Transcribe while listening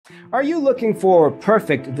Are you looking for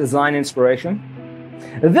perfect design inspiration?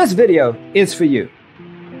 This video is for you.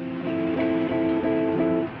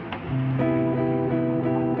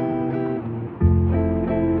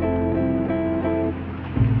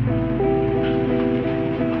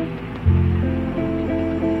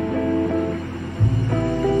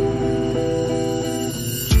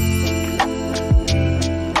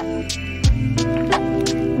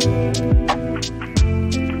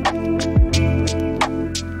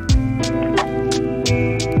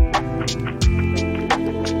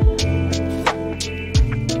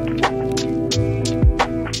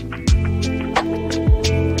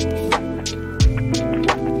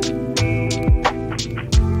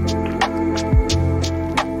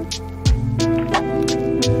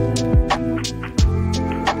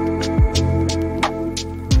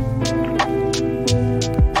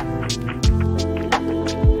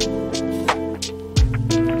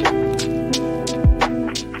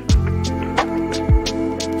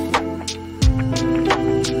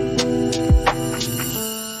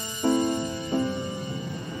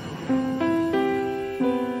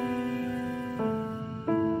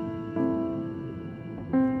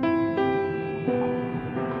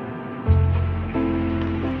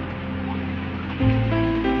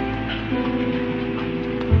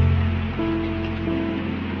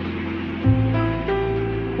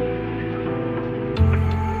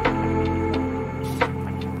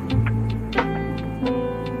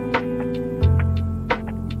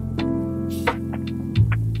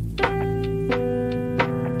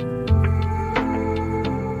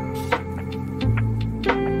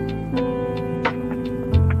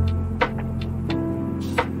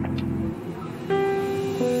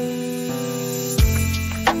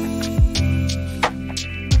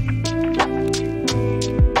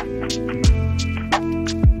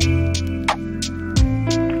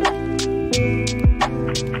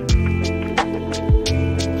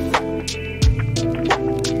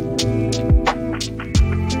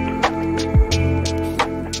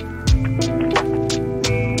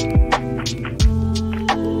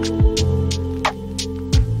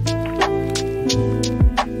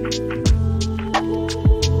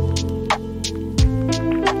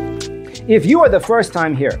 If you are the first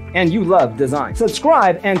time here and you love design,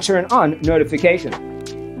 subscribe and turn on notifications.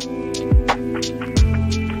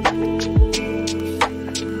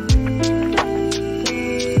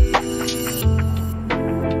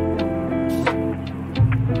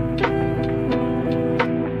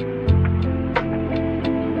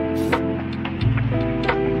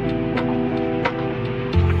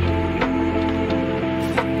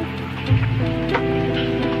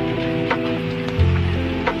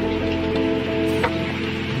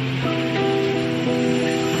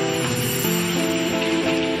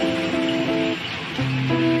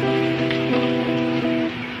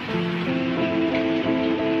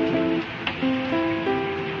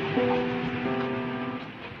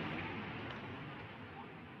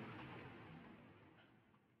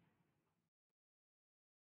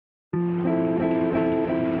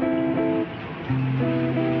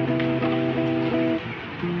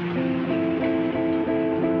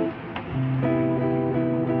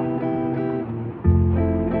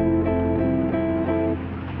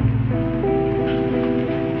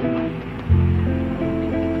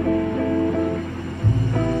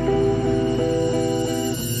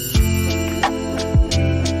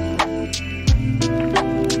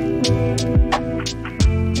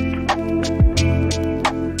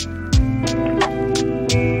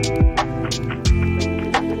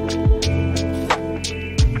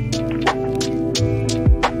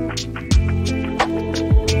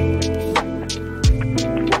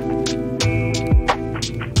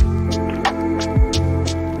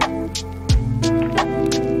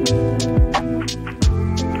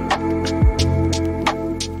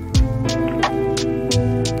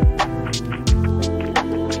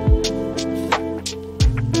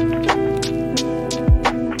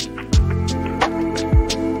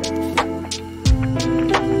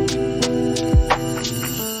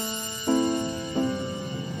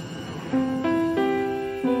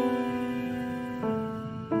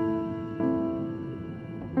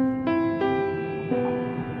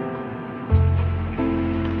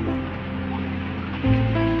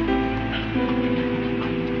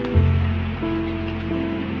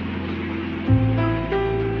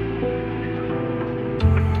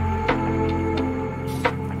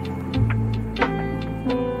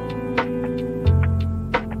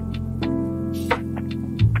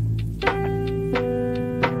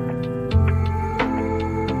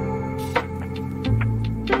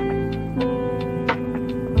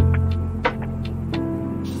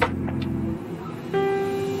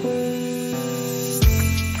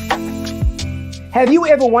 Have you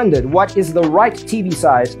ever wondered what is the right TV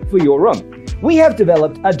size for your room? We have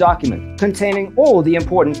developed a document containing all the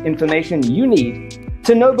important information you need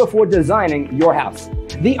to know before designing your house.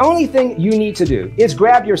 The only thing you need to do is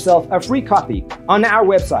grab yourself a free copy on our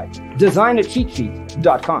website,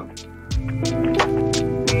 designercheatsheet.com.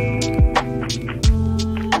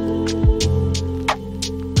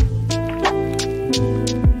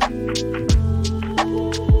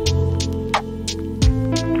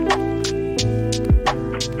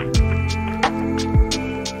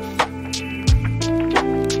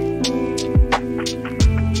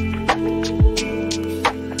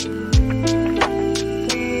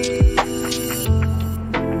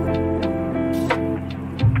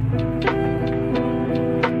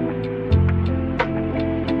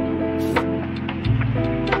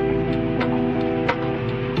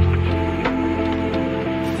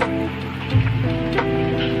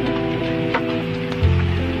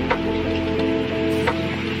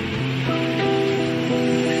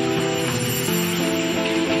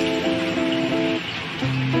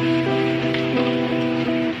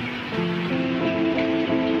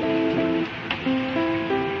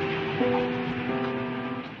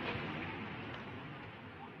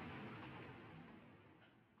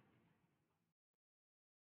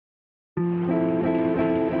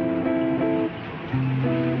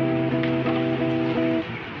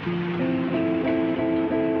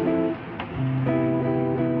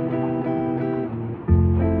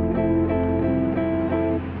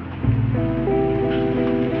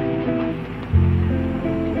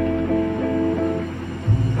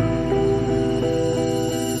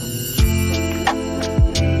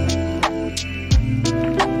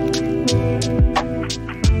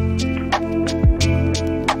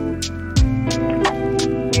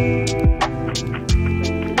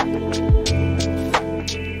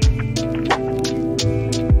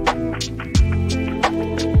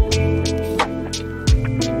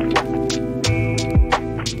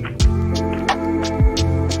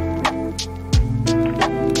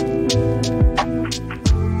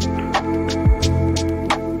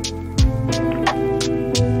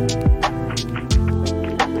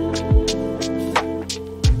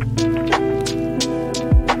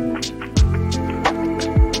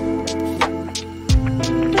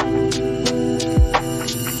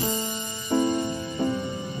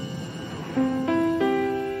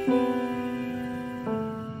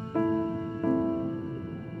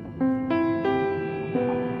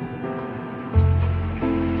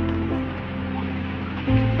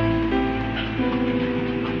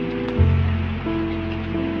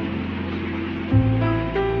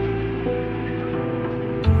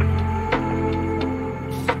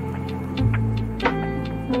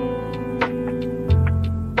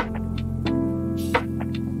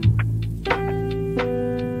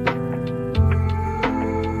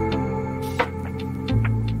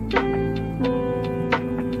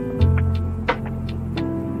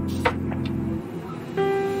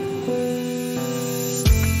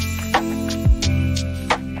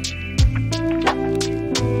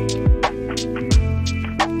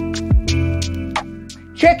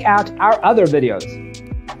 Check out our other videos.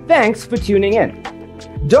 Thanks for tuning in.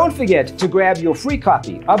 Don't forget to grab your free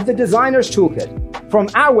copy of the Designer's Toolkit from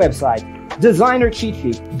our website,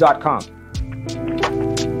 designercheatsheet.com.